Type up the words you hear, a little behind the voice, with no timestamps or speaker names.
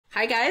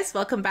Hi guys,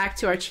 welcome back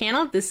to our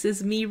channel. This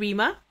is me,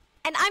 Rima.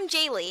 And I'm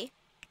Jaley.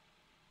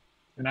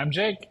 And I'm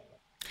Jake.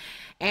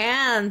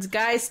 And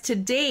guys,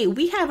 today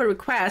we have a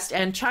request,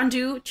 and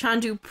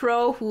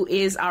ChanduPro, who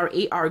is our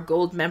AR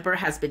Gold member,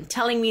 has been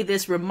telling me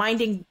this,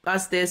 reminding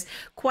us this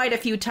quite a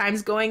few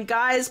times, going,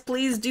 guys,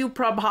 please do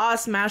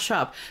Prabhas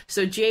Mashup.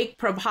 So Jake,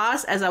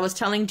 Prabhas, as I was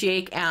telling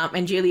Jake,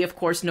 and Jaley, of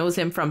course, knows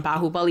him from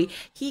Bahubali.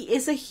 He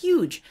is a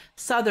huge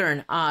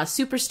Southern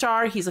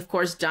superstar. He's, of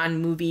course,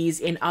 done movies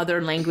in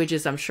other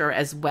languages, I'm sure,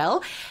 as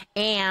well.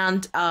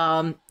 And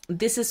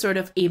this is sort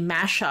of a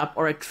mashup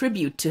or a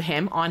tribute to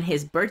him on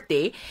his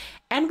birthday.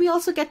 And we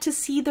also get to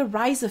see the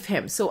rise of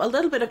him. So a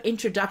little bit of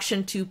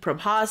introduction to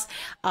Prabhas.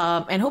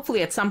 And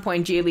hopefully at some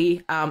point,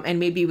 Jaley, and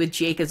maybe with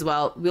Jake as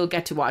well, we'll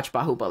get to watch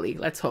Bahubali.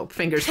 Let's hope.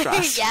 Fingers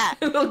crossed. Yeah.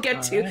 We'll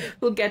get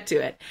to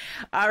it.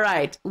 All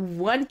right.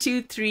 1,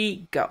 2,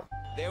 3, go.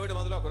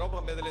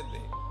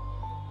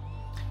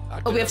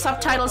 Oh, we have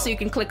subtitles, so you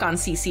can click on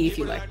CC if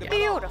you like. Yeah.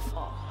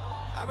 Beautiful.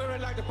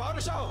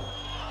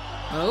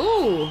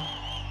 Oh.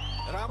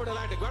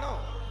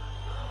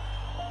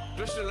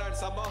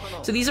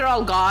 So these are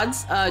all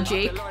gods,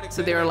 Jake.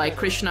 So they're like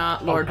Krishna,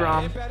 Lord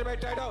Ram. Okay.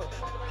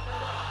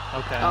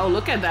 Oh,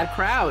 look at that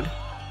crowd.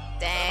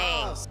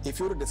 Dang. If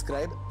you were to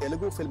describe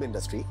Telugu film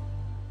industry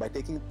by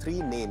taking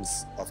 3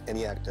 names of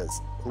any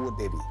actors, who would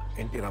they be?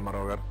 N.T.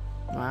 Ramarao garu,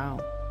 Wow.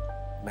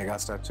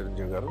 Megastar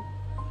Chiranjeevi garu,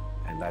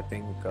 and I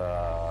think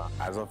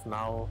as of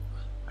now,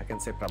 I can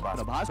say Prabhas.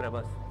 Prabhas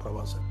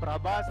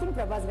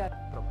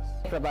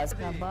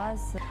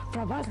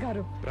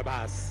garu.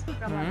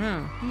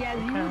 He has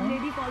huge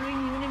lady following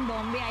you in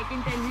Bombay, I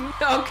can tell you.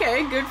 Okay,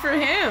 good for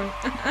him.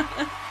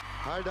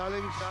 Hi,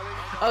 darlings.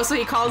 Oh, so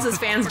he calls his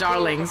fans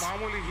darlings.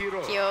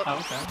 Cute.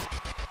 Okay.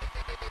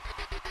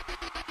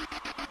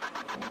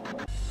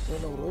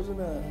 నేను ఒక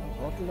రోజున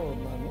హోటల్లో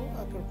ఉన్నాను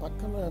అక్కడ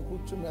పక్కన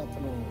కూర్చుని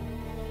అతను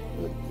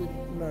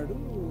తింటున్నాడు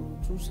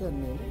చూశాను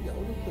నేను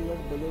ఎవరు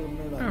పిల్లడు భలే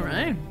ఉన్నాడు All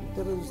right.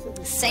 ఇద్దరు చూస్తే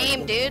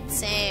Same, dude.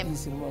 Same. ఈ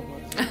సినిమా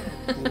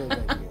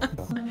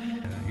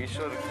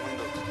ఈశ్వర్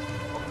ముందు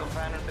ఒక్క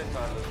ఫ్యాన్ ఉంటే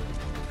చాలు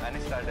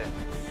అని స్టార్ట్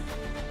అయింది.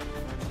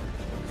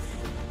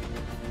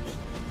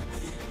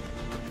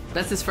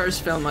 That's his first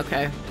film,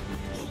 okay.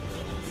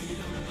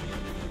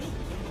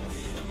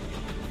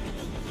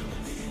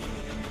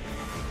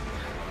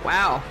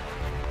 Wow.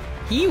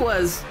 He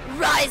was...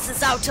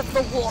 Rises out of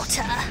the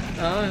water.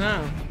 Oh, no.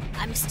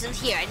 I'm still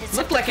here. I just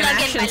Looked like an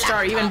action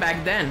star even back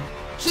then.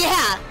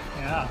 Yeah.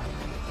 Yeah.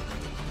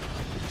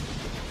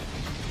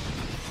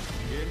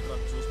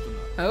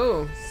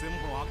 Oh.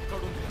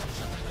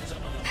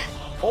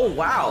 Oh,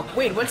 wow.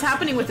 Wait, what's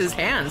happening with his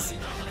hands?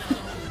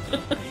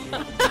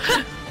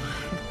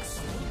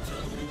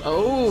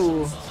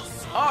 Oh.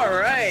 All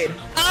right.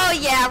 Oh,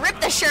 yeah. Rip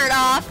the shirt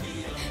off.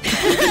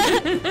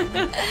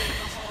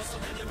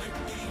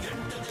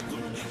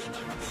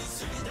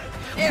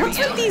 What's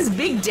with these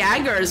big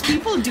daggers?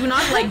 People do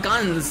not like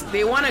guns.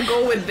 They want to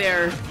go with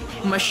their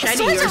machete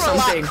Swords or are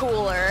something. a lot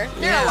cooler.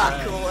 They're Yeah. a lot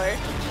cooler.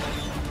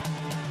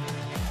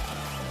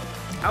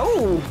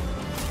 Oh.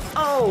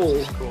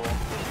 Oh. Cool.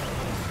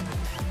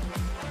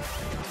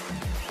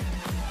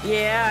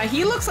 Yeah, he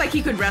looks like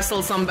he could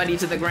wrestle somebody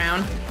to the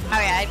ground.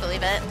 Oh, yeah. I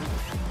believe it.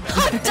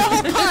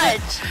 Double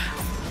punch.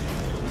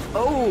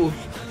 Oh.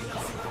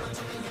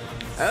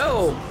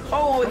 Oh.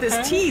 Oh, with his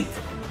teeth.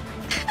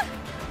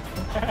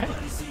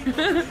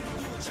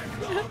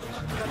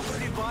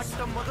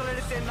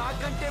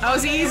 Oh,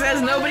 see, he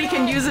says nobody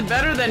can use it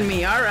better than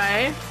me. All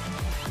right.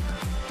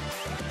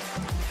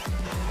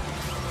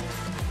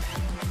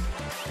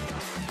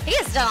 He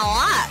has done a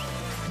lot.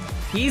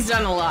 He's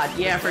done a lot.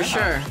 Yeah, for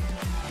sure.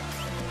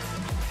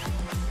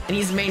 And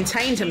he's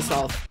maintained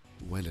himself.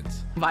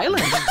 Violence.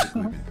 Violent?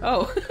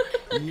 Oh.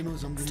 You know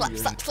something? Slap,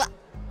 slap, slap.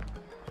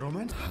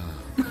 Romance?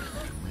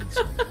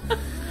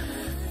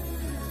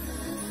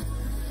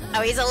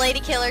 Oh, he's a lady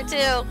killer,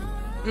 too.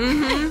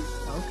 Mm-hmm.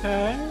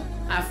 Okay.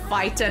 A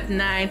fight at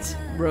night,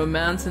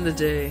 romance in the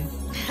day.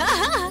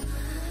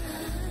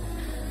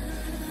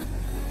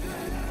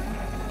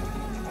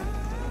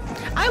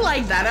 I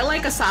like that. I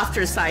like a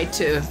softer side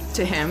to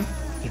him.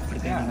 He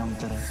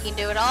can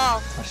do it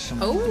all.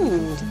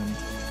 Oh.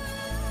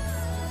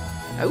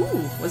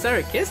 Oh, was there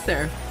a kiss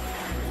there?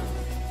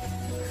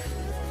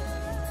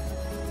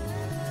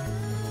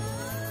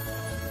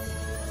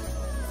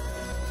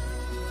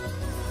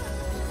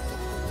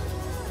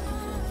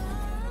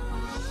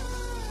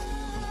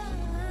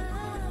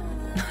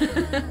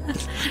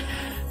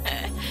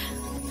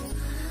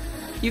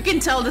 You can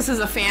tell this is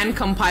a fan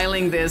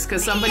compiling this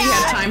because somebody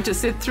had time to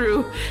sit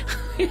through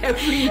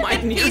every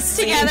minute Piece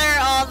scene. together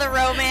all the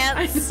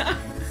romance.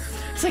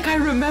 It's like I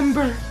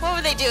remember. What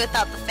would they do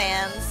without the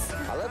fans?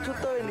 అలా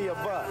చూస్తావండి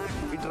అబ్బా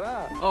ఇట్రా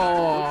Oh.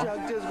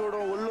 Haq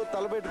చేసుకోవడం ఒళ్ళు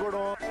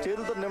తలపెట్టుకోవడం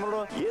చేతులతో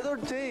నిమ్మడం ఏదో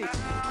ఒకటి చెయ్యి.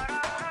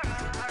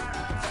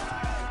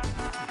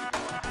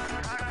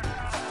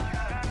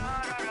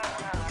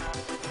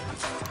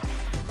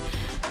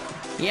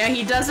 Yeah,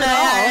 he does it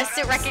I all.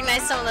 still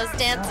recognize some of those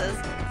dances.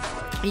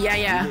 Yeah,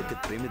 yeah.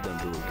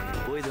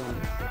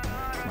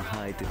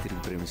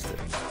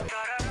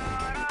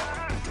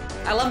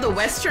 I love the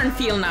Western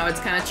feel now. It's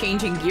kind of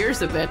changing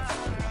gears a bit.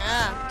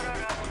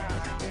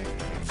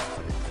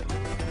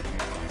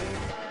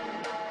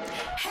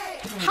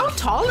 How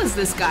tall is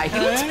this guy? He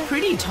looks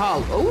pretty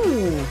tall. Oh,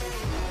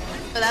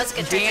 that was a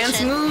good dance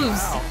transition.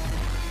 moves. Wow.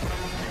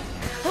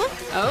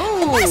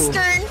 Oh, a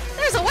Western.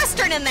 There's a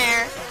Western in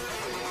there.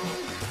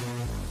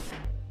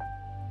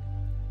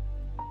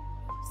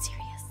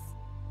 Serious.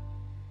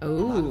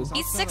 Oh.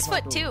 He's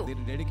 6'2".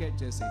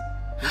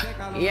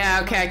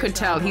 Yeah, okay, I could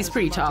tell. He's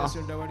pretty tall.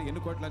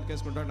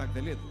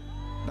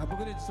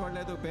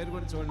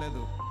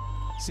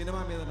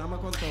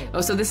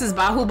 Oh, so this is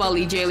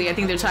Bahubali, Jaley. I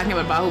think they're talking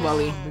about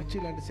Bahubali.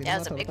 Yeah,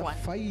 it's a big one.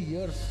 5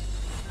 years.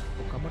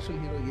 Commercial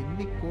hero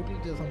ఎన్ని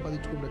కోట్లు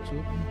సంపాదించుకుండొచ్చు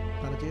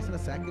తను చేసిన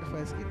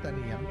sacrifice కి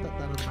తను ఎంత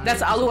తన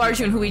That's Allu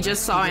Arjun, who we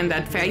just saw in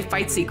that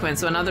fight sequence,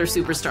 so another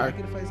superstar.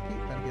 sacrifice కి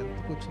తనకి ఎంత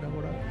వచ్చినా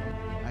కూడా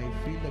I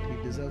feel that he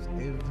deserves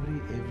every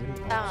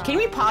Can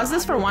we pause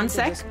this for 1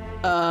 sec?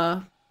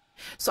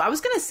 So I was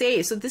going to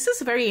say, so this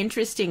is very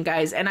interesting,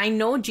 guys. And I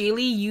know,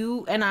 Jaley, you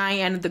and I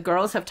and the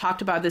girls have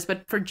talked about this, but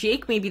for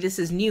Jake, maybe this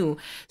is new.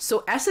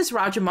 So S.S.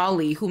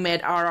 Rajamouli, who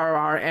made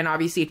RRR, and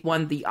obviously it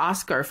won the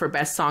Oscar for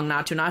Best Song,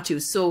 Natu Natu.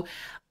 So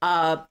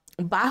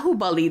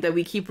Bahubali, that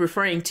we keep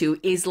referring to,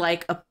 is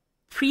like a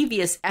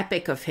previous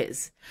epic of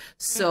his.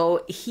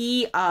 So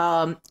he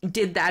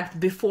did that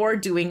before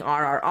doing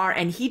RRR,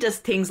 and he does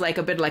things like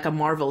a bit like a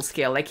Marvel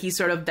scale. Like he's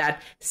sort of that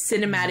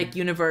cinematic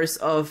universe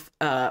of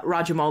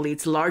Rajamouli.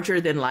 It's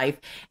larger than life,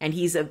 and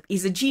he's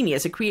a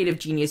genius, a creative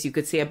genius, you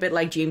could say, a bit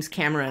like James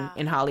Cameron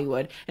in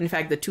Hollywood. In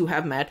fact, the two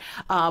have met.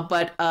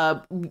 But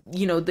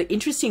you know, the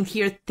interesting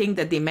thing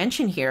that they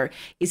mention here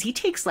is he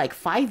takes like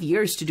 5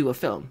 years to do a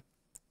film.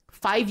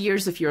 5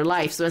 years of your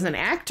life. So as an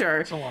actor,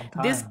 that's a long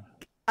time.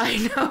 I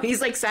know,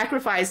 he's like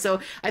sacrificed. So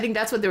I think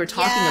that's what they were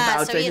talking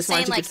about. So I just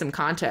wanted to give some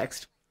context.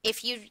 If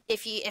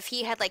he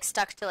had like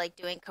stuck to like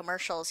doing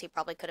commercials, he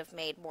probably could have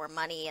made more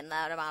money in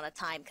that amount of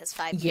time. Because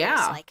 5 years,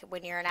 like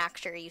when you're an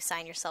actor, you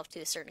sign yourself to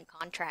a certain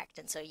contract,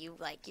 and so you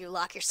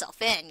lock yourself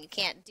in. You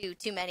can't do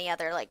too many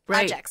other like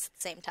projects at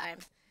the same time.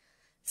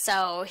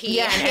 So he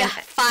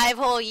 5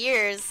 whole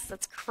years.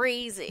 That's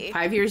crazy.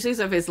 5 years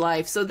of his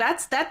life. So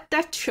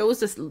that shows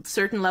a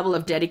certain level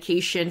of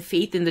dedication,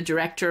 faith in the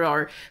director, or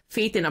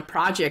faith in a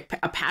project,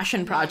 a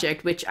passion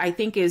project, which I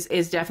think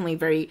is definitely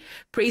very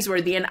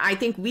praiseworthy. And I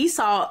think we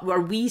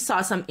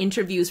saw some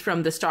interviews from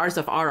the stars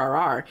of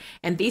RRR,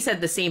 and they said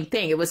the same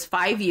thing. It was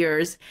 5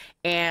 years,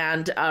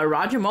 and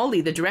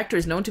Rajamouli, the director,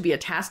 is known to be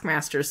a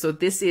taskmaster. So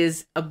this is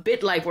a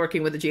bit like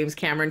working with James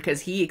Cameron,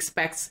 because he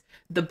expects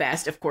the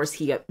best. Of course,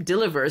 he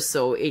delivers,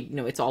 so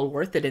it's all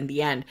worth it in the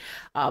end.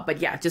 But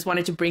yeah, just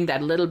wanted to bring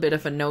that little bit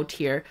of a note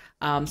here.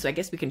 So I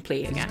guess we can play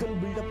it again.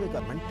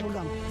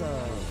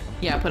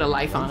 Yeah, put a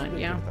life on it.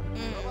 Yeah.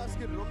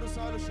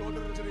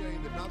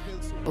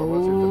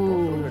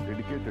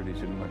 Dedicated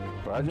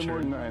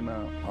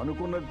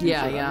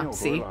yeah.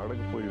 See.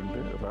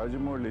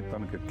 Rajamouli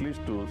తనకి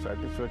at least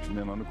satisfaction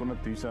నేను అనుకున్న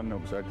తీసాన్ని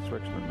ఒక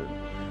satisfaction ఉండేది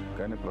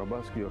కానీ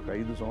ప్రభాస్కి ఒక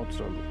 5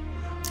 సంవత్సరాలు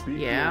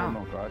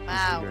ఒక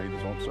artist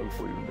 5 సంవత్సరాలు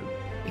పోయి ఉండేది.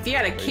 If he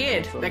had a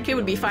kid, that kid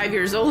would be 5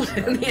 years old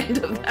at the end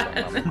of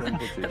that.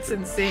 That's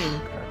insane.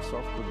 Hats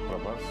off to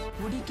Prabhas.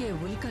 ఉడికే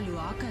ఉల్కలు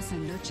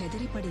ఆకాశంలో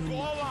చెదిరిపడి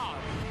ఉన్నాయి.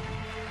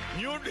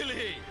 న్యూ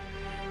ఢిల్లీ,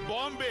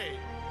 బాంబే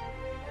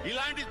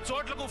ఇలాంటి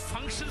చోట్లకు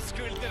ఫంక్షన్స్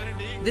కి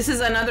వెళ్తారండి. This is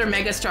another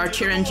megastar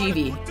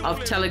Chiranjeevi of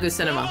Telugu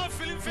cinema.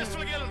 Film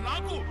festival కి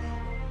నాకు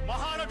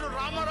మహానటుడు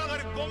రామారావు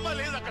గారి బొమ్మ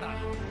లేదు అక్కడ.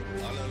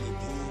 అలలు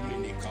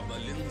భూమిని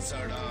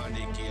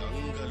కబలించడానికి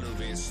అంగలు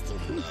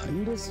వేస్తున్నాయి.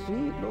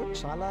 ఇండస్ట్రీలో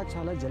చాలా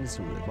చాలా జెలసీ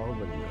ఉంది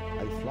బాహుబలి.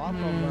 అది ఫ్లాప్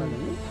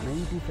అవ్వాలని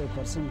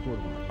 95%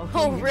 కోరుకున్నారు.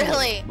 Oh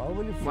really?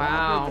 బాహుబలి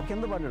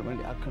కింద పడ్డాడు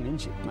మళ్ళీ అక్కడి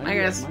నుంచి. I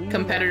guess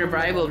competitive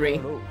rivalry.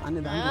 అనే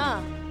దాంట్లో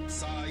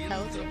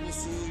సాయంత్రపు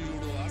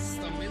సూర్యుడు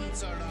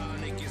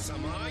అస్తమించడానికి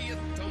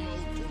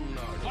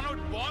సమాయత్తమవుతున్నాడు.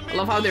 I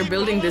love how they're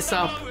building this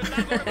up.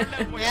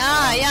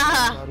 Yeah.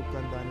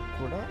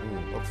 కూడా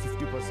ఒక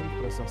 50%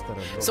 ప్లస్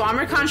వస్తారు. So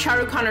Amir Khan, Shah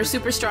Rukh Khan are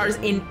superstars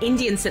in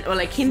Indian or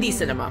like Hindi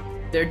cinema.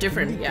 They're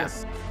different, yeah.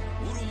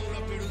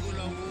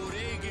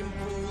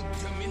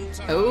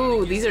 Oh,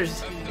 these are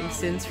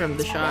scenes from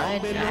the shot.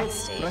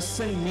 Press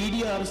and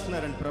media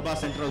అరుస్తున్నారండి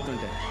Prabhas enter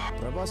అవుతుంటే.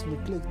 ప్రభాస్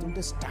మెట్లు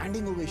ఎక్కుతుంటే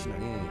standing ovation.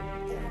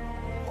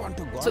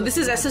 So this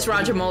is S.S.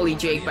 Rajamouli,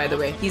 Jake, by the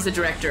way. He's the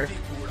director.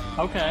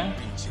 Okay.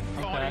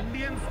 On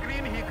Indian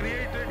screen, he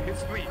created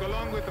history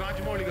along with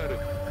Rajamouli garu.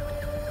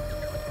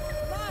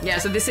 Yeah,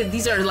 so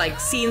these are like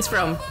scenes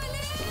from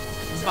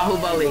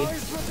Bahubali.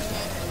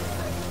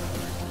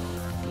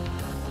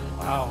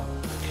 Wow.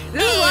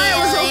 This is why I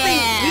was hoping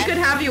we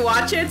could have you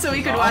watch it, so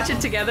we could watch it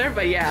together,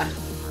 but yeah.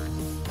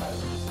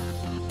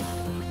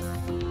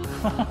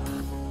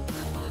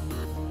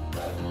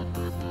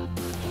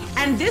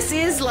 And this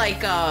is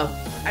like,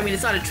 I mean,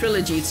 it's not a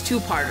trilogy, it's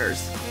 2-parters.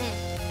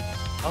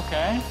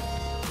 Okay.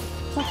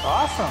 That's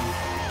awesome.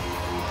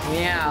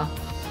 Yeah.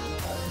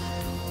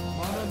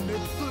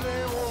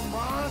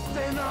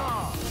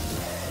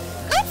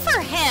 Good for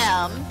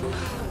him.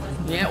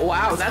 Yeah,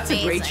 wow, that's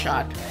a great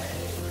shot.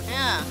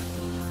 Yeah.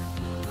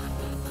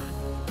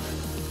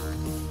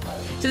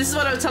 So this is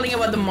what I was telling you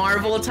about the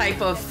Marvel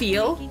type of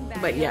feel,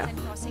 but yeah.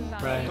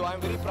 Right. So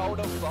I'm very proud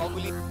of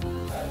Bahubali.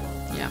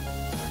 Yeah.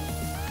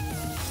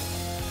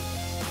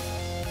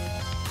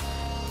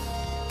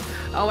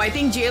 Oh, I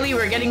think, Jaley,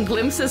 we're getting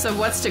glimpses of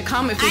what's to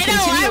come if we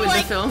continue with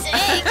the film.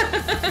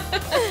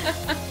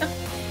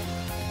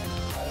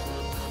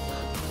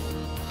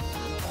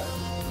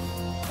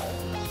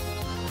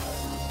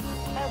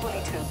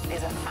 Bahubali 2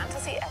 is a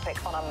fantasy epic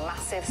on a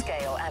massive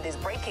scale and is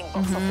breaking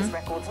box office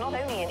records not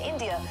only in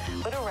India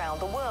but around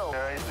the world.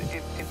 It's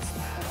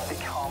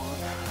become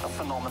a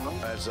phenomenon.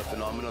 It's a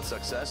phenomenal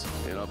success.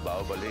 You know,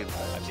 Bahubali.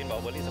 I've seen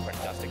Bahubali. It's a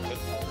fantastic film.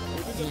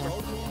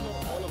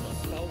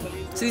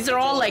 So these are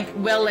all like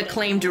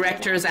well-acclaimed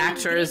directors,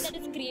 actors. That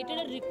it's created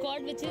a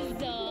record which is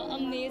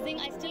amazing.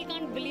 I still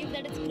can't believe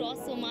that it's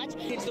crossed so much.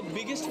 It's the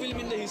biggest film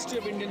in the history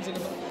of Indian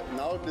cinema.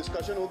 Now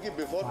discussion hogi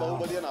before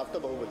Bahubali and after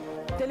Bahubali.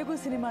 Telugu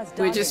cinema's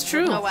Which is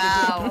true. Oh,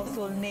 wow.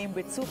 household name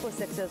with super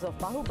success of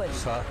Bahubali.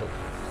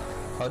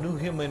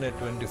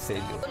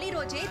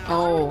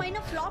 Oh,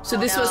 so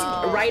this was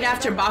right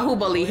after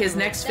Bahubali. His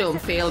next film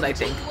failed, I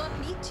think.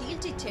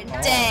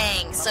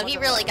 Dang, so he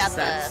really got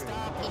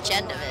each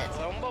end of it.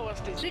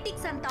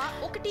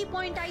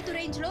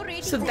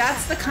 So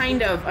that's the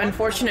kind of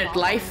unfortunate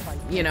life,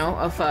 you know,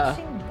 of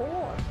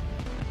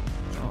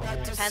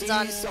Depends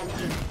on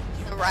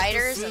the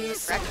writers and the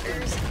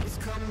directors.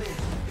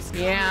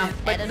 Yeah,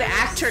 but the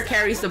actor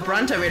carries the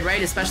brunt of it,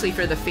 right? Especially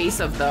for the face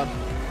of the,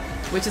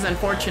 which is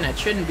unfortunate.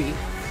 Shouldn't be.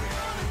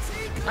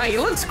 Oh, he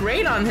looks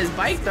great on his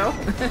bike, though.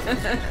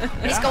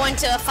 He's going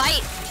to a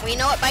fight. We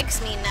know what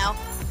bikes mean now.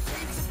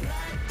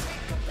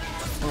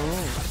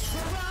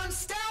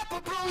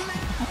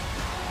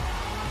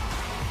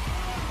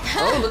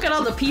 Oh, look at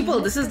all the people.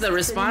 This is the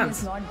response.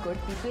 It's not good.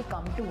 People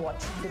come to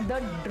watch. The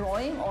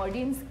drawing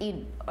audience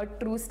in a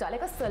true star,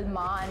 like a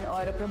Salman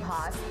or a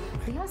Prabhas,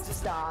 they are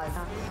stars.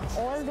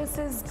 All this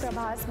is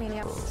Prabhas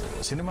mania.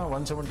 Cinema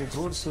 170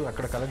 crores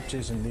అక్కడ collect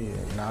చేసింది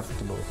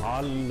నార్త్లో.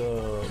 All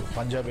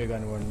పంజాబే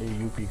కానివ్వండి,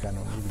 UP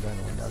కానివ్వండి, ఇది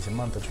కానివ్వండి, ఆ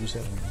cinema అంతా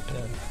చూశారంటే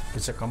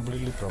it's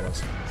completely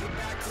Prabhas.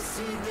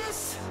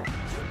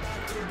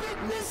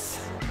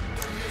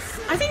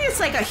 I think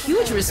it's like a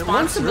huge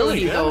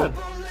responsibility, though.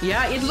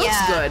 Yeah, it looks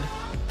good.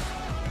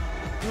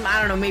 I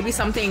don't know, maybe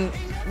something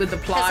with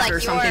the plot like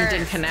or something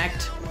didn't connect.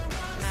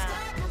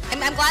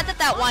 I'm glad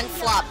that one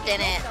flop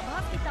didn't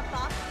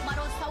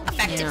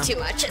affect it too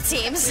much, it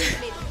seems.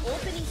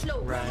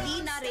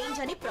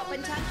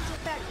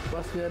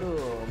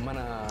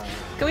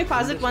 Can we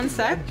pause it one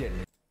sec?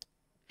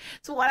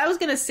 So what I was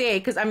going to say,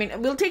 because I mean,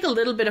 we'll take a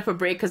little bit of a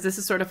break because this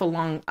is sort of a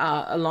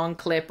long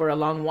clip or a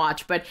long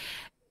watch, but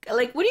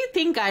like, what do you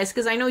think, guys?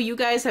 Because I know you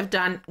guys have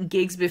done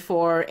gigs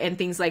before and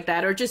things like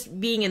that, or just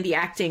being in the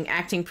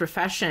acting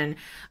profession.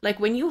 Like,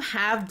 when you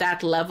have that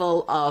level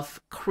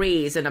of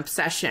craze and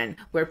obsession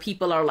where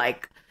people are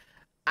like,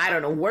 I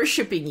don't know,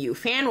 worshiping you,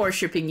 fan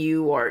worshiping you,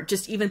 or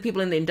just even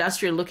people in the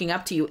industry are looking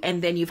up to you, and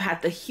then you've had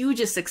the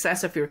hugest success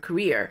of your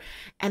career,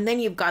 and then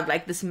you've got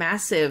like this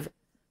massive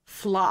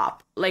flop.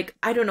 Like,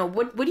 I don't know,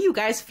 what do you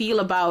guys feel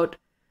about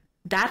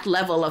that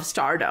level of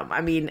stardom?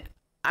 I mean,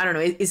 I don't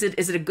know. Is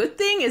it a good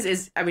thing?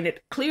 I mean, it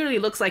clearly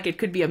looks like it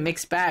could be a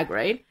mixed bag,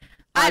 right?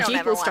 I don't Jake,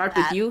 ever we'll start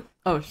want with you.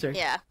 Oh, sorry.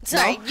 Yeah.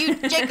 Sorry,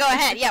 no? Jake, go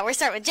ahead. Yeah, we're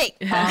starting with Jake.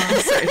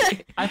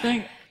 Sorry.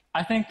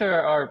 I think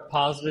there are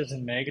positives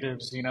and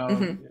negatives. You know,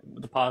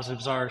 the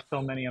positives are so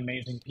many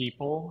amazing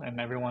people, and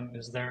everyone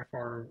is there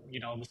for,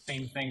 you know, the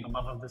same thing, the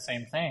love of the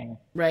same thing.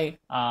 Right.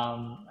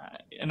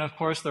 And of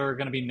course, there are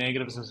going to be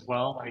negatives as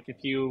well. Like, if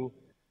you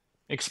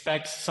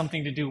expect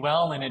something to do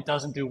well and it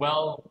doesn't do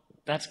well,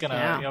 that's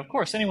gonna, you know, of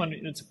course, anyone,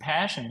 it's a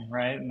passion,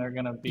 right? And they're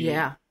gonna be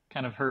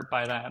kind of hurt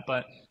by that.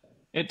 But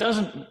it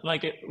doesn't,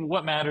 like,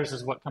 what matters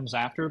is what comes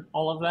after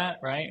all of that,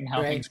 right? And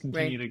how things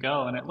continue to go.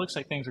 And it looks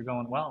like things are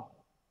going well.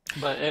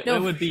 But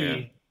it would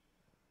be,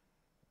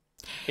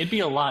 it'd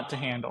be a lot to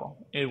handle.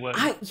 It would.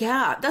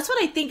 Yeah, that's what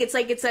I think. It's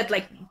that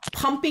like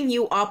pumping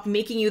you up,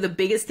 making you the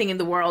biggest thing in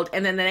the world,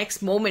 and then the next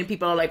moment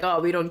people are like, oh,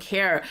 we don't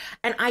care.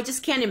 And I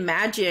just can't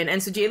imagine. And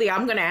so, Jaley,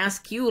 I'm going to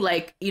ask you,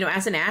 like, you know,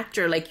 as an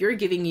actor, like, you're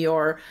giving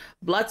your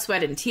blood,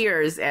 sweat, and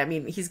tears. I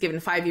mean, he's given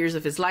 5 years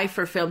of his life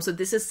for film. So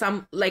this is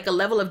like a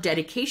level of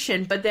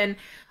dedication. But then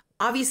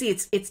obviously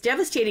it's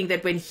devastating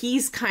that when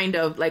he's kind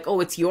of like, oh,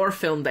 it's your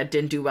film that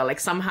didn't do well, like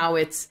somehow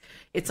it's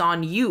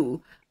on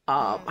you.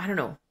 I don't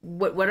know.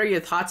 What are your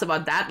thoughts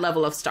about that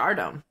level of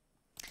stardom?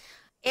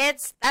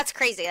 That's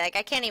crazy. Like,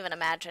 I can't even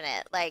imagine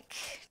it. Like,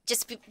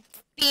 just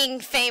being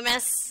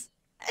famous.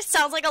 It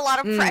sounds like a lot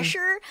of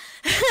pressure.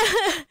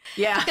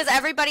 Yeah. Because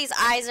everybody's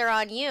eyes are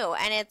on you.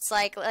 And it's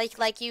like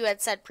you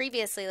had said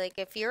previously, like,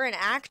 if you're an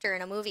actor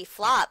and a movie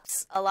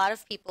flops, a lot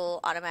of people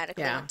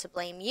automatically want to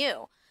blame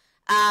you.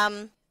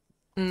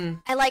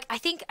 I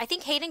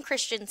think Hayden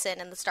Christensen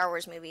in the Star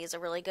Wars movie is a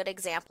really good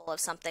example of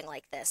something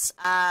like this.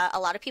 A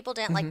lot of people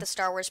didn't like the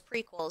Star Wars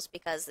prequels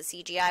because the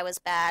CGI was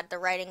bad, the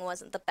writing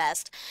wasn't the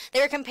best.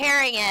 They were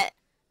comparing it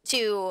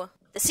to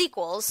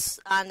sequels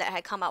that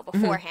had come out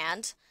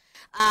beforehand.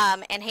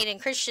 And Hayden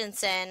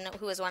Christensen,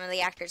 who was one of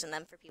the actors in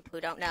them, for people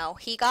who don't know,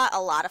 he got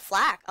a lot of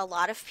flack. A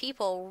lot of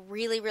people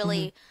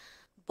really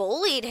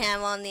bullied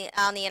him on the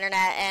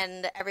internet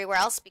and everywhere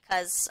else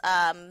because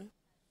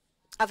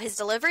of his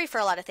delivery for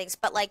a lot of things.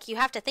 But like, you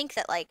have to think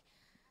that like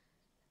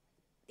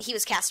he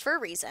was cast for a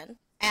reason,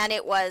 and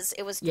it was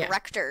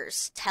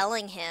directors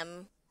telling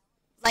him,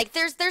 like,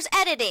 there's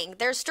editing,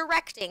 there's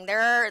directing,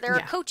 there are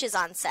coaches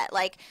on set.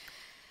 Like,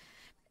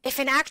 if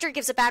an actor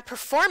gives a bad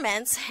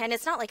performance, and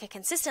it's not like a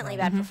consistently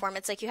bad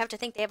performance, like, you have to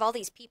think they have all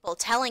these people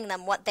telling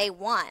them what they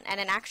want, and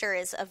an actor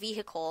is a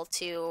vehicle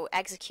to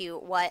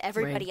execute what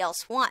everybody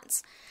else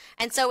wants.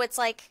 And so it's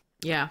like,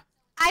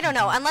 I don't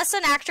know, unless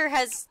an actor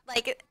has,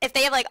 like, if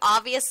they have, like,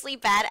 obviously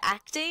bad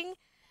acting,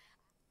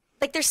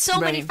 like, there's so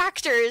many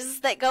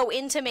factors that go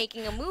into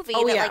making a movie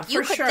that, like,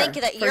 you could think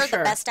that you're the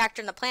best actor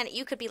on the planet.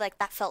 You could be like,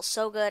 that felt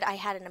so good, I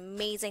had an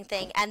amazing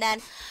thing. And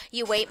then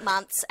you wait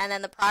months, and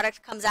then the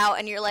product comes out,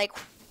 and you're like,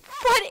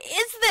 what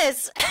is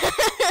this?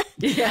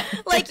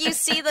 Like, you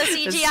see the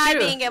CGI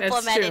being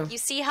implemented, you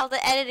see how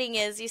the editing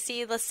is, you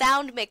see the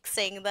sound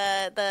mixing,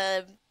 and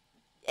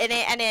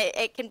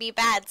it can be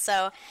bad.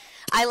 So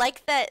I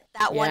like that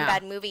one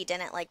bad movie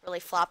didn't, like, really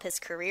flop his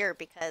career,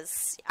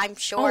 because I'm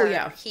sure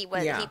he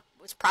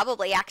was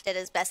probably acted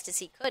as best as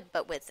he could,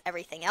 but with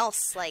everything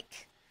else,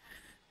 like,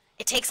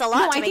 it takes a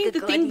lot to make a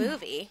good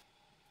movie.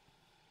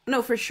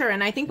 No, for sure.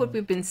 And I think what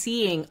we've been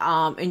seeing,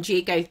 and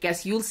Jake, I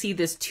guess you'll see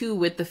this too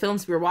with the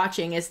films we're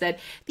watching, is that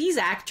these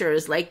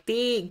actors, like,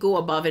 they go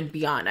above and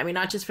beyond. I mean,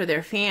 not just for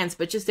their fans,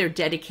 but just their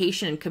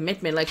dedication and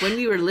commitment. Like, when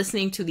we were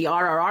listening to the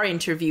RRR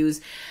interviews,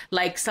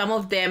 like, some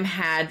of them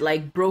had,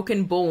 like,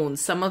 broken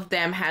bones. Some of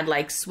them had,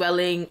 like,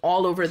 swelling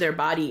all over their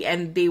body,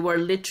 and they were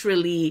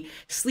literally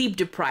sleep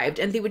deprived.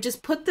 And they would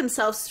just put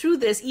themselves through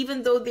this,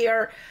 even though they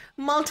are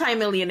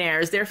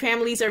multimillionaires. Their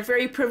families are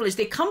very privileged.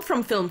 They come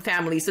from film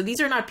families. So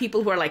these are not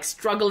people who are, like,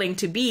 struggling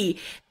to be.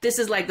 This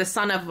is like the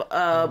son of,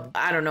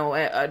 I don't know,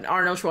 an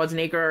Arnold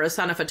Schwarzenegger, or a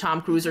son of a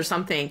Tom Cruise or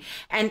something.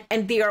 And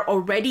they are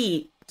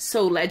already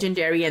so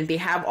legendary, and they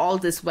have all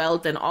this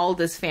wealth and all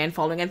this fan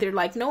following. And they're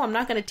like, no, I'm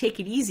not going to take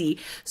it easy.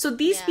 So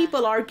these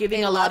people are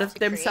giving a lot of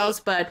themselves,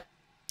 but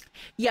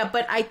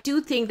I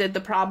do think that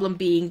the problem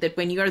being that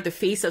when you're the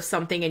face of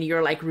something and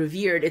you're, like,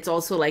 revered, it's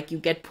also like you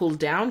get pulled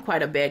down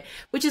quite a bit,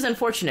 which is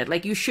unfortunate.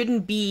 Like, you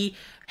shouldn't be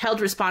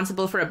held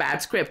responsible for a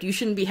bad script. You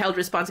shouldn't be held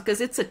responsible,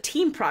 because it's a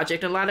team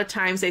project. A lot of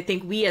times I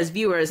think we as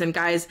viewers, and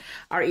guys,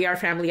 our AR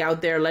family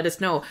out there, let us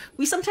know,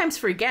 we sometimes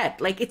forget,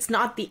 like, it's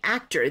not the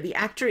actor. The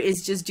actor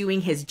is just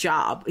doing his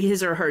job,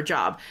 his or her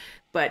job.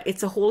 But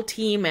it's a whole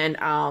team, and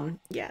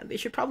they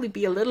should probably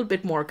be a little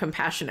bit more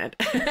compassionate,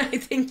 I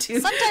think, to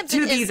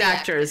these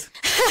actors.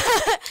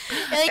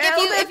 Like,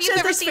 if you've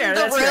ever seen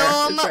The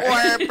Room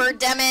or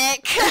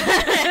Birdemic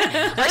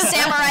or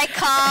Samurai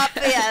Cop,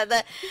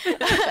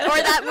 or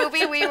that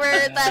movie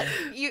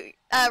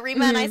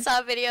Rima and I saw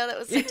a video that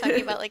was, like,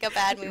 talking about, like, a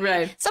bad movie.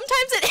 Right.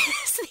 Sometimes it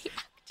is the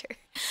actor.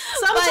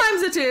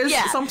 Sometimes it is.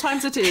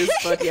 Sometimes it is.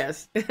 But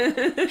yes.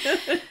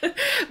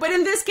 But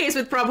in this case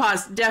with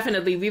Prabhas,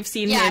 definitely we've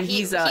seen him.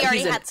 He's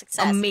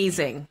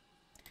amazing.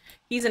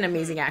 He's an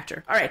amazing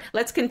actor. All right,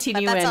 let's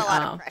continue. But that's a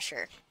lot of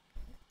pressure.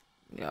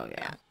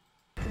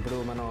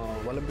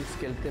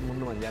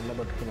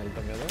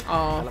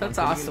 Oh, that's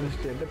awesome.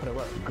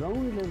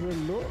 Ground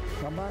level,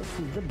 Prabhas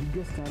is the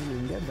biggest star in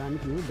India.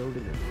 దానికి no doubt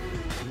లేదు.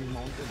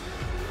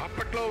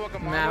 అప్పట్లో ఒక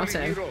మామూలు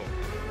hero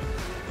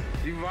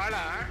ఇవాళ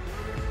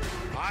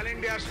all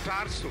India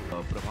stars.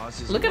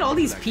 Look at all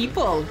these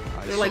people.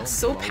 They're, like,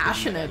 so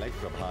passionate. I like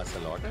Prabhas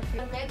a lot.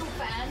 I'm a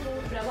fan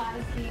of Prabhas.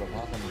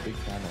 Prabhas, I'm a big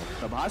fan of.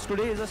 Prabhas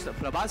today is a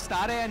Prabhas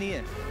star hai ya nahi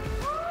hai?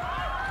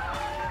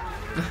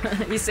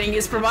 He's saying,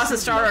 is Prabhas a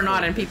star or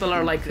not? And people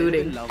are, like,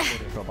 hooting.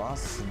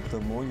 Prabhas,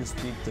 the more you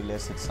speak, the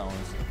less it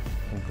sounds.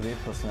 Great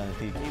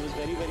personality. He was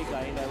very, very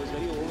kind. I was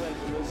very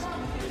overwhelmed because,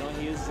 you know,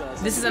 he is...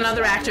 This is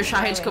another actor,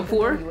 Shahid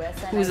Kapoor,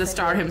 who is a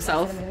star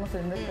himself.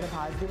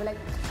 They were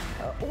like,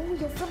 oh,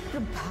 you're from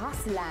Prabhas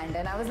land.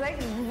 And I was like,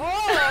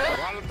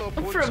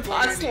 whoa!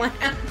 Prabhas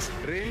land.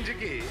 Range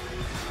ki,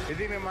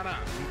 idi mana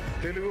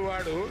Telugu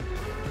vaadu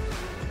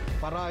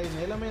పరాయి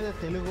నేల మీద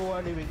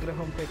తెలుగువాడి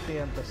విగ్రహం పెట్టే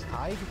అంత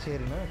స్థాయికి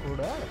చేరినా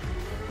కూడా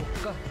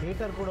ఒక్క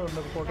హేటర్ కూడా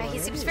ఉండకపోవడం. He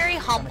seems very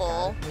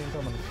humble.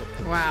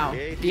 Wow.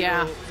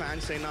 Yeah.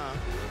 Fans అయినా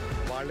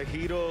వాళ్ళ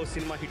హీరో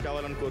సినిమా హిట్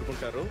అవ్వాలని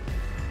కోరుకుంటారు,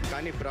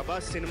 కానీ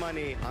ప్రభాస్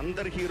సినిమాని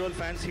అందరు హీరోల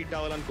ఫ్యాన్స్ హిట్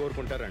అవ్వాలని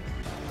కోరుకుంటారండి.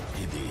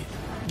 ఇది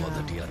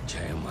మొదటి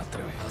అధ్యాయం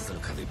మాత్రమే, అసలు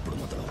కథ ఇప్పుడు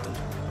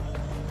మొదలవుతుంది.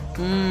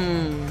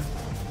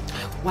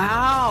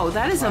 Wow,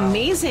 that is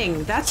amazing.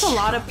 That's a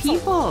lot of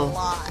people.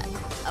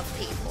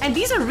 And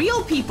these are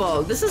real people.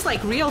 This is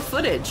like real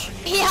footage.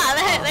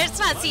 Yeah, it's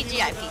not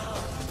CGI people.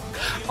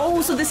 Oh,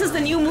 so this is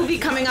the new movie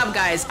coming up,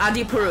 guys.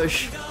 Adi Purush.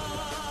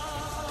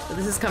 So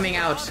this is coming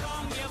out.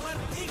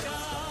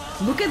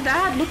 Look at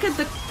that. Look at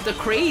the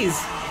craze.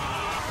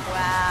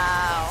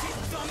 Wow.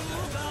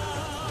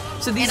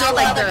 So these are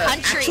like the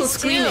actual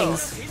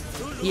screenings.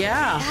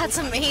 Yeah. That's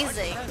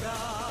amazing.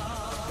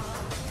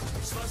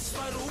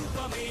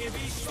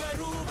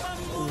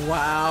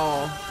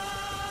 Wow.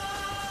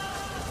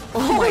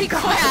 Oh my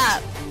God.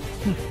 Crap.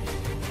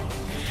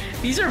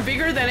 These are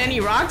bigger than any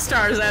rock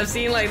stars I've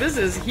seen. Like, this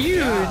is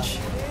huge.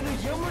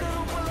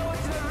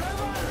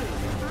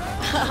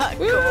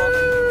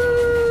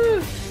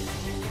 Woo!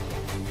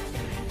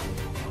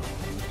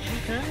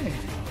 Okay.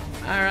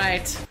 All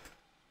right.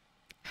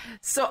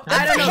 So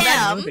I don't know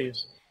that.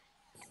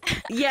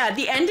 Yeah,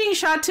 the ending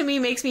shot to me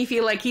makes me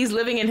feel like he's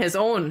living in his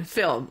own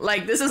film.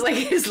 Like, this is like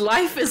his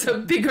life is a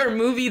bigger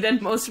movie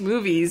than most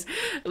movies.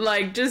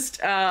 Like, just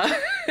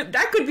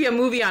that could be a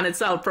movie on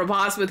itself.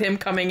 Prabhas with him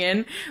coming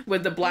in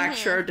with the black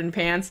shirt and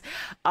pants.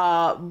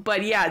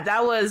 But yeah,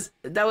 that was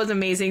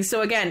amazing.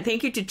 So again,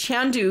 thank you to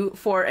Chandu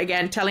for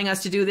again telling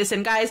us to do this.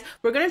 And guys,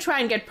 we're gonna try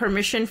and get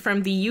permission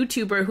from the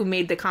YouTuber who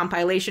made the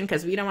compilation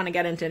because we don't want to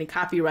get into any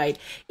copyright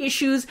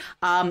issues.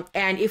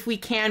 And if we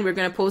can, we're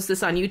gonna post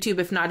this on YouTube.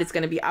 If not, it's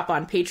gonna be up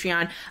on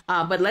Patreon.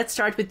 But let's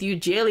start with you,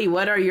 Jaley.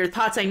 What are your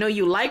thoughts? I know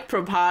you like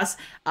Prabhas.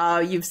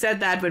 You've said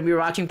that when we were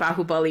watching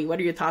Bahubali. What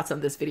are your thoughts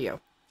on this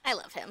video? I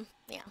love him.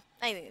 Yeah,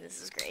 I think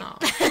this is great.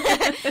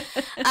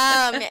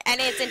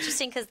 And it's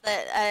interesting because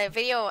the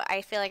video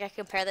I feel like I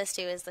compare this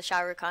to is the Shah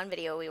Rukh Khan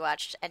video we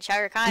watched, and Shah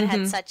Rukh Khan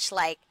had such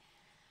like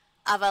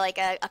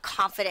a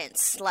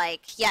confidence,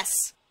 like,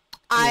 yes,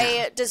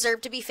 I deserve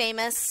to be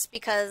famous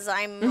because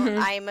I'm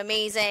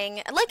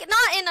amazing. Like,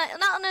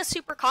 not in a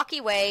super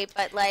cocky way,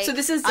 but like, so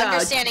this is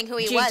understanding who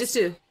he Jake, was.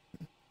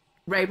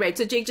 Right.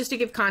 So Jake, just to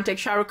give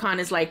context, Shah Rukh Khan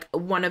is like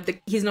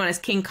he's known as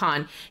King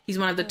Khan. He's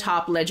one of the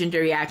top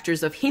legendary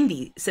actors of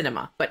Hindi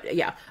cinema. But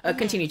yeah,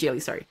 continue,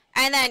 Jaley, sorry.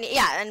 And then,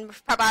 and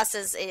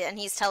Prabhas and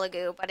he's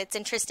Telugu, but it's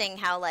interesting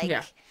how like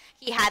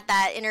he had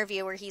that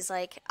interview where he's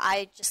like,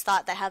 I just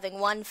thought that having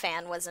one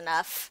fan was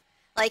enough.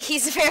 Like,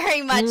 he's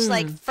very much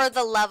like, for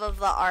the love of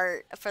the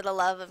art, for the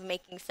love of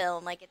making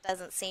film. Like, it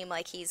doesn't seem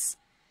like he's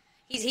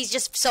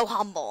just so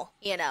humble,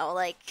 you know.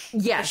 Like,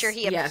 I'm sure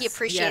he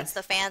appreciates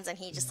the fans, and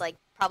he just like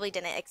probably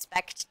didn't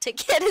expect to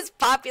get as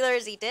popular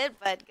as he did,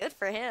 but good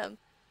for him.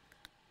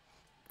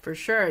 For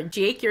sure.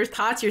 Jake, your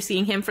thoughts? You're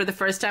seeing him for the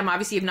first time.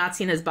 Obviously, you've not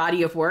seen his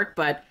body of work,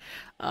 but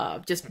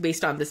just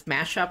based on this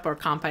mashup or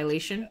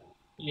compilation.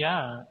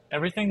 Yeah,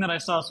 everything that I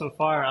saw so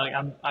far, like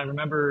I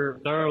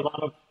remember there are a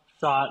lot of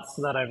shots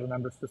that I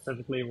remember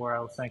specifically where I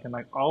was thinking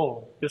like,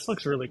 oh, this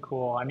looks really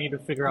cool. I need to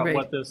figure out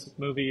what this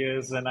movie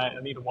is, and I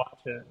need to watch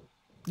it.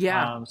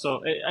 Yeah.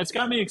 So it's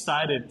got me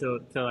excited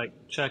to like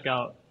check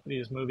out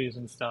these movies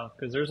and stuff,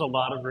 because there's a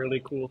lot of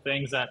really cool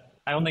things that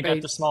I only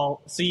got to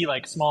see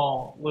like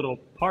small little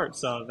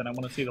parts of, and I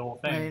want to see the whole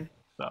thing. Right.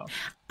 So.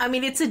 I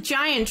mean, it's a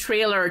giant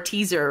trailer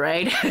teaser,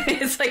 right?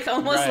 It's like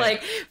almost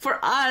like for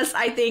us,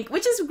 I think,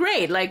 which is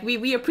great. Like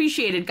we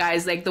appreciate it,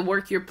 guys, like the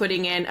work you're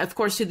putting in, of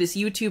course, to this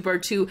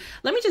YouTuber too.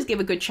 Let me just give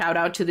a good shout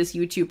out to this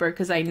YouTuber,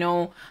 because I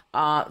know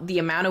the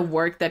amount of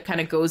work that kind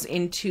of goes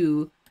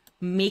into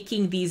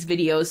making these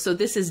videos. So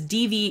this is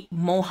DV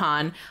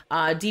Mohan.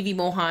 DV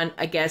Mohan,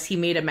 I guess he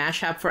made a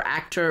mashup for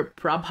actor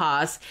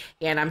Prabhas,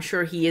 and I'm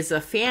sure he is a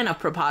fan of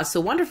Prabhas.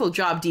 So wonderful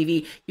job,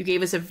 DV. You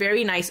gave us a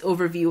very nice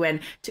overview, and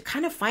to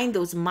kind of find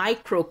those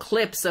micro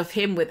clips of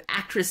him with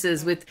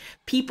actresses, with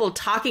people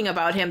talking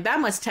about him, that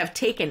must have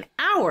taken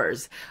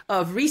hours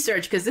of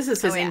research, because this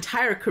is his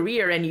entire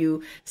career, and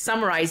you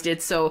summarized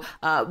it. So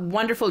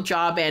wonderful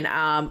job. And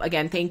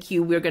again, thank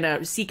you. We're going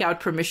to seek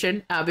out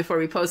permission before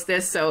we post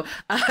this. So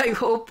I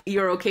hope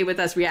you're okay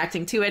with us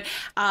reacting to it.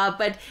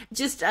 But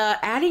just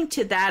adding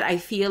to that, I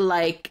feel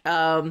like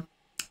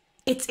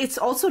it's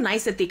also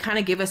nice that they kind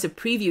of give us a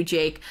preview,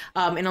 Jake,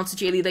 and also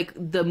Jaley, like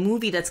the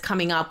movie that's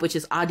coming up, which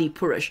is Adi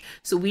Purush.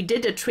 So we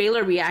did a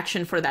trailer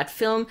reaction for that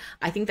film.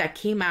 I think that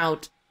came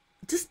out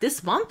just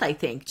this month,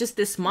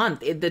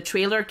 the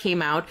trailer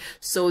came out.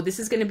 So this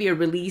is going to be a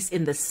release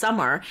in the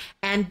summer.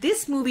 And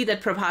this movie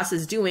that Prabhas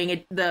is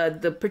doing,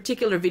 the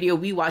particular video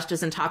we watched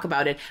doesn't talk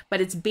about it,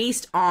 but it's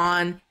based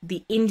on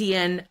the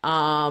Indian,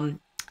 I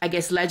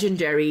guess,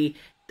 legendary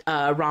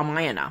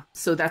Ramayana.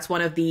 So that's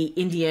one of the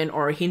Indian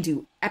or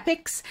Hindu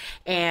epics.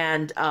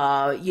 And,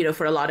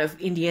 for a lot of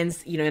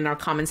Indians, in our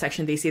comment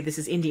section, they say this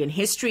is Indian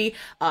history.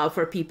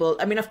 For people,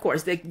 I mean, of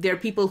course, there are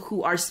people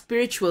who are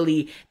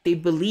spiritually, they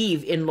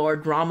believe in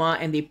Lord Rama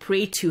and they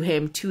pray to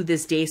him to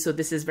this day. So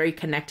this is very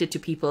connected to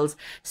people's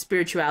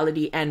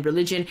spirituality and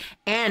religion.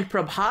 And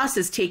Prabhas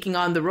is taking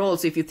on the role.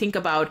 So if you think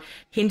about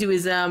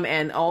Hinduism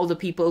and all the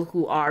people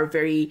who are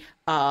very,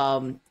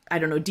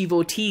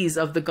 devotees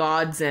of the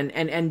gods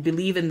and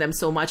believe in them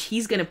so much,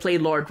 he's going to play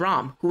Lord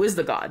Ram, who is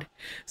the god.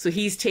 So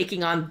he's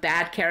taking on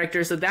that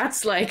character. So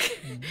that's like,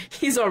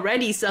 he's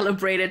already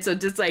celebrated. So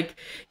just like,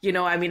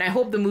 I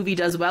hope the movie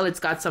does well.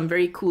 It's got some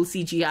very cool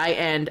CGI,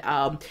 and,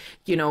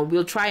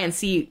 we'll try and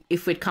see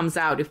if it comes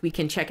out, if we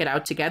can check it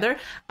out together.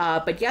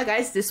 But yeah,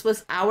 guys, this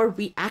was our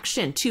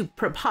reaction to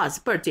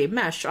Prabhas' birthday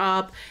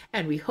mashup,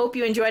 and we hope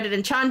you enjoyed it.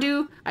 And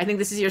Chandu, I think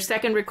this is your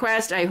second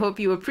request. I hope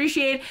you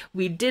appreciate.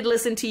 We did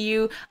listen to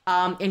you.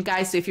 And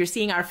guys, so if you're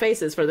seeing our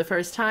faces for the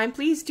first time,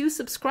 please do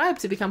subscribe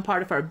to become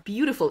part of our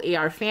beautiful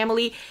AR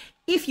family.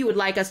 If you would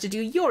like us to do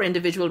your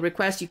individual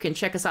request, you can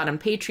check us out on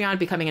Patreon,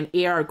 becoming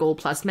an AR Gold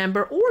Plus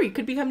member, or you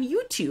could become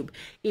YouTube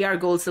AR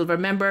Gold Silver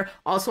member.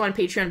 Also on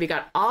Patreon, we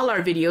got all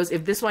our videos.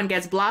 If this one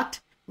gets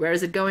blocked, where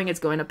is it going? It's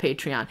going to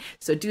Patreon.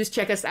 So do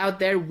check us out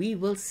there. We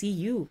will see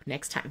you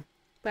next time.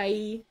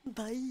 Bye.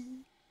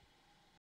 Bye.